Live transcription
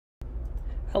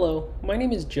Hello, my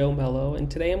name is Joe Mello, and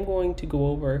today I'm going to go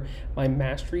over my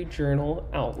Mastery Journal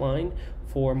outline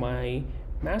for my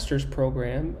master's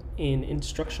program in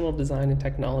Instructional Design and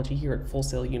Technology here at Full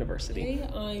Sail University. Today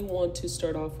I want to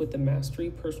start off with the Mastery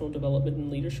Personal Development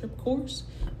and Leadership course.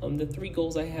 The three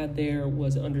goals I had there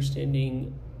was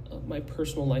understanding my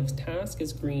personal life task,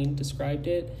 as Green described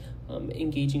it,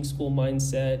 engaging school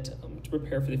mindset to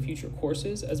prepare for the future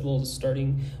courses, as well as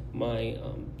starting my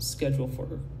schedule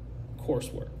for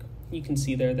coursework. You can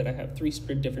see there that I have three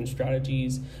different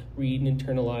strategies: read and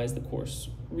internalize the course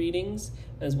readings,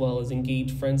 as well as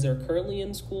engage friends that are currently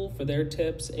in school for their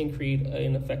tips, and create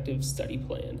an effective study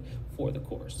plan for the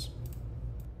course.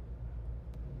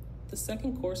 The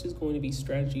second course is going to be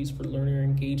strategies for learner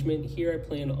engagement. Here I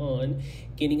plan on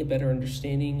gaining a better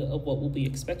understanding of what will be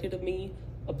expected of me,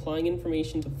 applying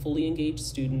information to fully engage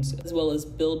students, as well as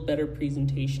build better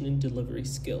presentation and delivery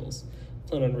skills.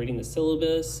 Plan on reading the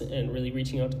syllabus and really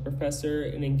reaching out to the professor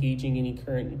and engaging any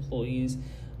current employees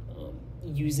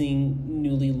using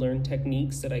newly learned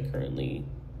techniques that I currently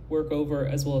work over,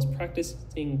 as well as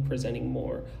practicing presenting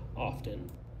more often.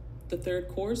 The third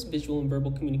course, Visual and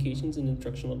Verbal Communications in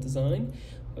Instructional Design.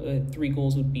 Three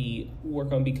goals would be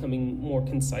work on becoming more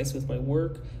concise with my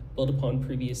work, build upon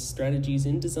previous strategies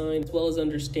in design, as well as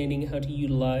understanding how to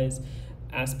utilize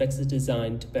aspects of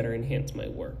design to better enhance my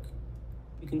work.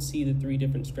 You can see the three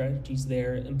different strategies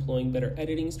there: employing better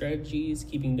editing strategies,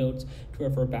 keeping notes to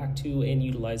refer back to and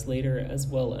utilize later, as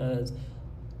well as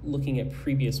looking at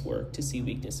previous work to see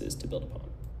weaknesses to build upon.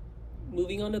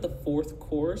 Moving on to the fourth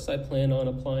course, I plan on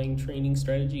applying training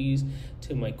strategies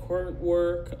to my current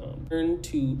work, learn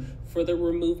to further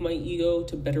remove my ego,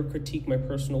 to better critique my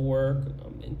personal work,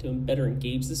 and to better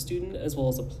engage the student, as well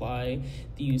as apply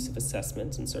the use of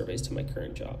assessments and surveys to my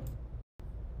current job.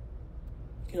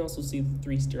 You can also see the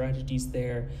three strategies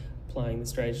there: applying the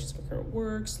strategies for current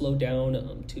work, slow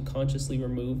down to consciously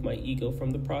remove my ego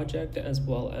from the project, as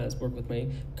well as work with my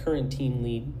current team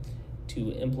lead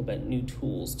to implement new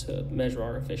tools to measure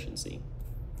our efficiency.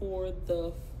 For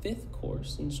the fifth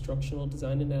course, Instructional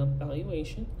Design and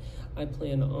Evaluation, I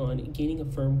plan on gaining a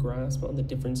firm grasp on the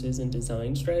differences in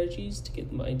design strategies to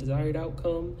get my desired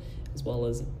outcome, as well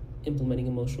as implementing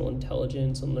emotional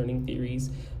intelligence and learning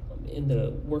theories in the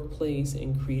workplace,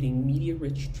 and creating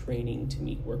media-rich training to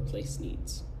meet workplace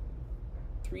needs.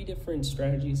 Three different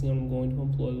strategies that I'm going to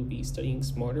employ will be studying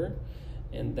smarter,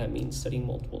 and that means studying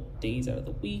multiple days out of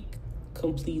the week,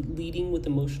 complete Leading with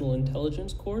Emotional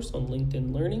Intelligence course on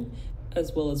LinkedIn Learning,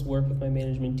 as well as work with my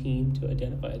management team to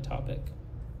identify a topic.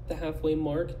 The halfway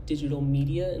mark, digital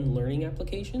media and learning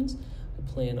applications. I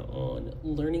plan on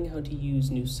learning how to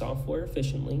use new software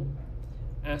efficiently,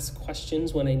 ask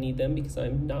questions when I need them because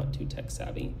I'm not too tech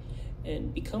savvy,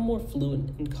 and become more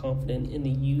fluent and confident in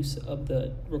the use of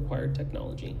the required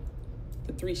technology.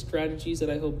 The three strategies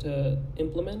that I hope to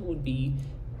implement would be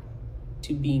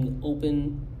to being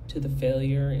open to the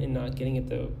failure and not getting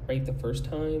it right the first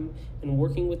time, and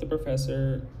working with the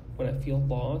professor when I feel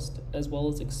lost, as well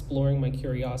as exploring my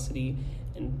curiosity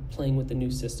and playing with the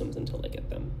new systems until I get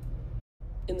them.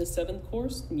 In the seventh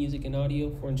course, Music and Audio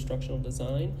for Instructional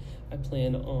Design, I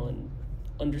plan on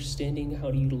understanding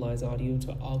how to utilize audio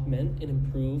to augment and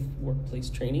improve workplace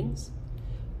trainings,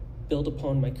 build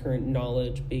upon my current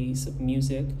knowledge base of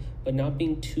music, but not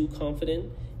being too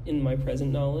confident in my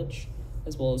present knowledge,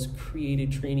 as well as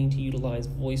created training to utilize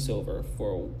voiceover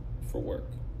for work.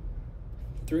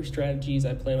 The three strategies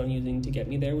I plan on using to get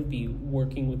me there would be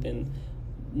working within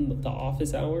the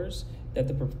office hours that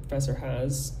the professor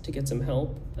has to get some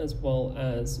help, as well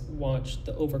as watch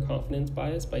The Overconfidence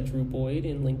Bias by Drew Boyd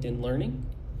in LinkedIn Learning,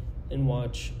 and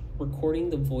watch Recording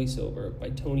the Voiceover by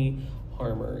Tony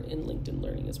Harmer in LinkedIn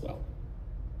Learning as well.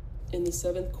 In the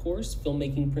seventh course,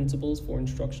 Filmmaking Principles for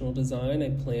Instructional Design, I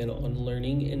plan on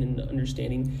learning and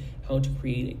understanding how to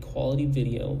create a quality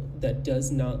video that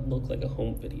does not look like a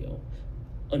home video.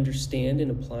 Understand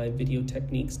and apply video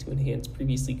techniques to enhance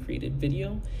previously created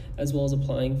video, as well as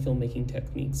applying filmmaking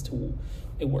techniques to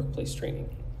a workplace training.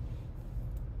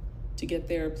 To get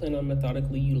there, I plan on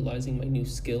methodically utilizing my new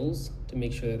skills to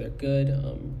make sure that they're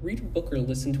good. Read a book or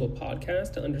listen to a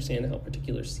podcast to understand how a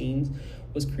particular scene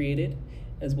was created,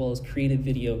 as well as create a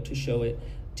video to show it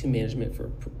to management for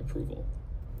approval.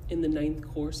 In the ninth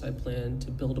course, I plan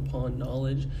to build upon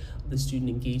knowledge of the student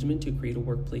engagement to create a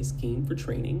workplace game for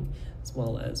training, as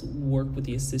well as work with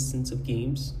the assistance of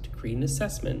games to create an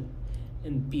assessment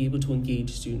and be able to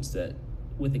engage students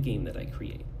with a game that I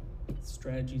create.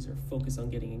 Strategies are focused on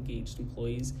getting engaged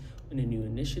employees in a new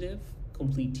initiative,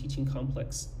 complete teaching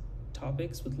complex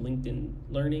topics with LinkedIn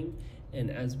Learning, and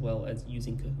as well as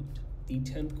using Kahoot. The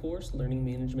 10th course, Learning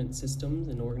Management Systems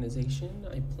and Organization,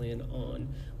 I plan on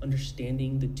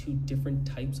understanding the two different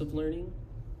types of learning,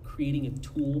 creating a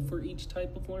tool for each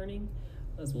type of learning,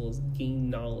 as well as gain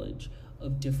knowledge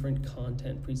of different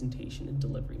content presentation and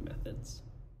delivery methods.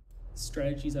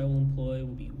 Strategies I will employ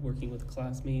will be working with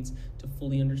classmates to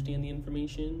fully understand the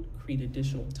information, create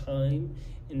additional time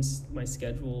in my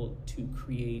schedule to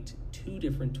create 2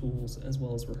 different tools, as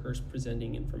well as rehearse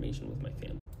presenting information with my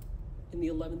family. In the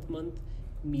 11th month,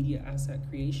 media asset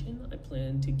creation, I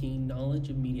plan to gain knowledge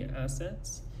of media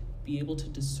assets, be able to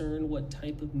discern what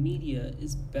type of media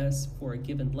is best for a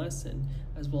given lesson,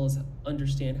 as well as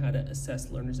understand how to assess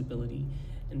learners' ability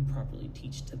and properly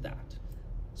teach to that.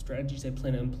 Strategies I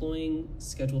plan on employing: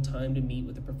 schedule time to meet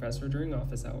with a professor during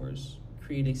office hours,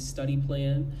 create a study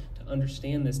plan to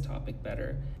understand this topic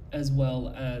better, as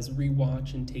well as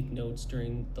rewatch and take notes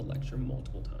during the lecture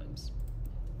multiple times.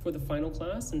 For the final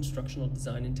class, Instructional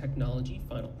Design and Technology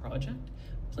final project,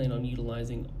 I plan on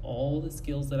utilizing all the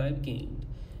skills that I've gained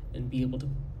and be able to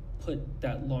put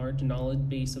that large knowledge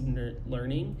base of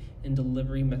learning and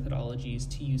delivery methodologies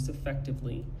to use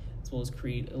effectively, as well as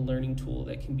create a learning tool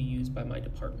that can be used by my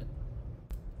department.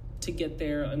 To get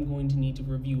there, I'm going to need to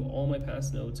review all my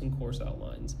past notes and course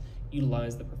outlines,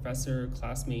 utilize the professor,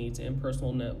 classmates, and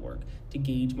personal network to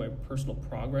gauge my personal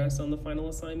progress on the final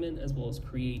assignment, as well as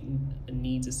create a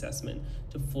needs assessment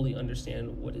to fully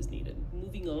understand what is needed.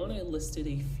 Moving on, I listed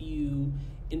a few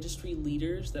industry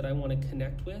leaders that I want to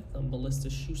connect with. Melissa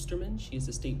Schusterman, she is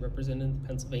a state representative in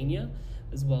Pennsylvania,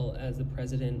 as well as the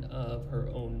president of her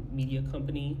own media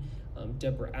company.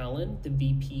 Deborah Allen, the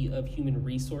VP of Human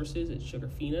Resources at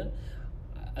Sugarfina.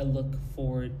 I look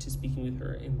forward to speaking with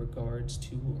her in regards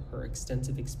to her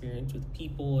extensive experience with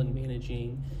people and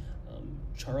managing.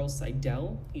 Charles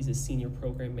Seidel, he's a senior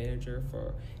program manager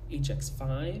for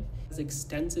HX5, has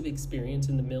extensive experience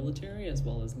in the military, as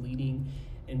well as leading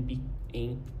and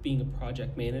being a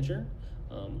project manager.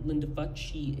 Linda Futch,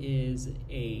 she is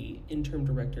a interim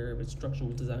director of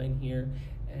instructional design here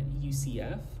at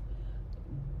UCF.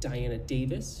 Diana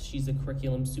Davis, she's a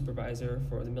curriculum supervisor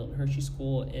for the Milton Hershey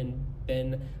School, and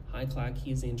Ben Hyclack,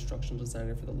 he is the instructional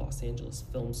designer for the Los Angeles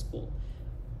Film School.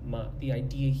 The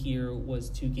idea here was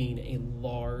to gain a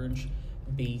large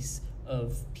base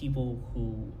of people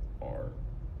who are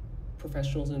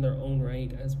professionals in their own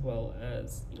right, as well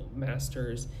as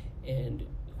masters and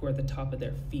who are at the top of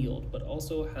their field, but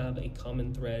also have a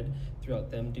common thread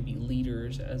throughout them to be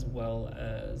leaders, as well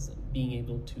as being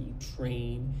able to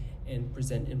train and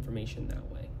present information that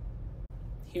way.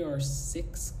 Here are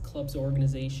 6 clubs or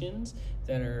organizations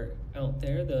that are out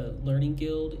there: the Learning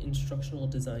Guild, Instructional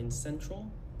Design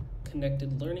Central,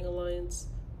 Connected Learning Alliance,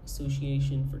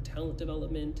 Association for Talent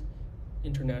Development,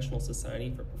 International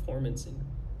Society for Performance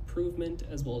Improvement,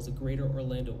 as well as the Greater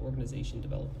Orlando Organization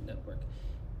Development Network.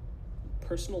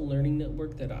 Personal learning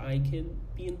network that I can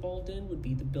be involved in would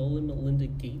be the Bill and Melinda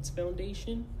Gates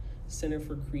Foundation, Center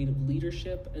for Creative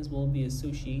Leadership, as well as the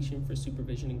Association for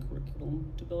Supervision and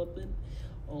Curriculum Development.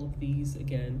 All of these,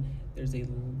 again, there's a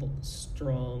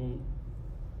strong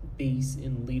base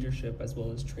in leadership, as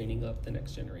well as training up the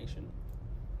next generation.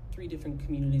 3 different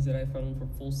communities that I found for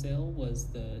Full Sail was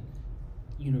the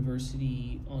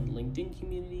University on LinkedIn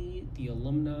community, the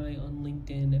alumni on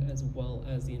LinkedIn, as well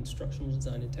as the Instructional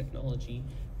Design and Technology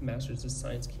Masters of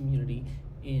Science community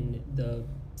in the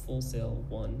Full Sail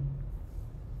 1.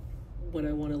 When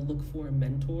I want to look for a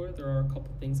mentor, there are a couple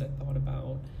things I thought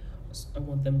about. I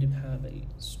want them to have a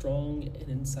strong and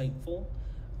insightful.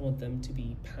 I want them to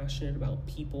be passionate about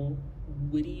people,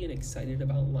 witty and excited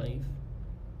about life,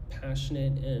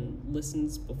 passionate and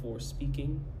listens before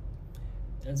speaking,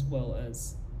 as well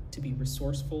as to be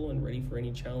resourceful and ready for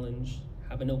any challenge,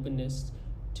 have an openness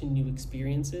to new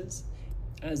experiences,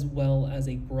 as well as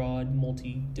a broad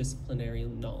multidisciplinary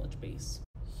knowledge base.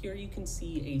 Here you can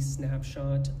see a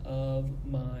snapshot of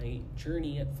my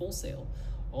journey at Full Sail,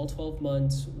 all 12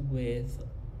 months with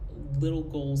little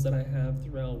goals that I have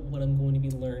throughout what I'm going to be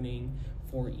learning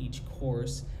for each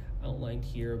course, outlined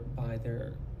here by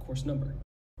their course number.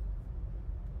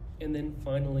 And then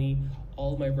finally,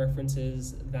 all of my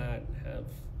references that have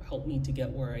helped me to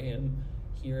get where I am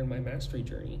here in my mastery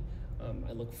journey.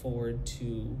 I look forward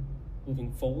to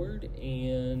moving forward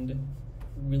and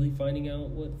really finding out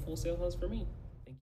what Full Sail has for me.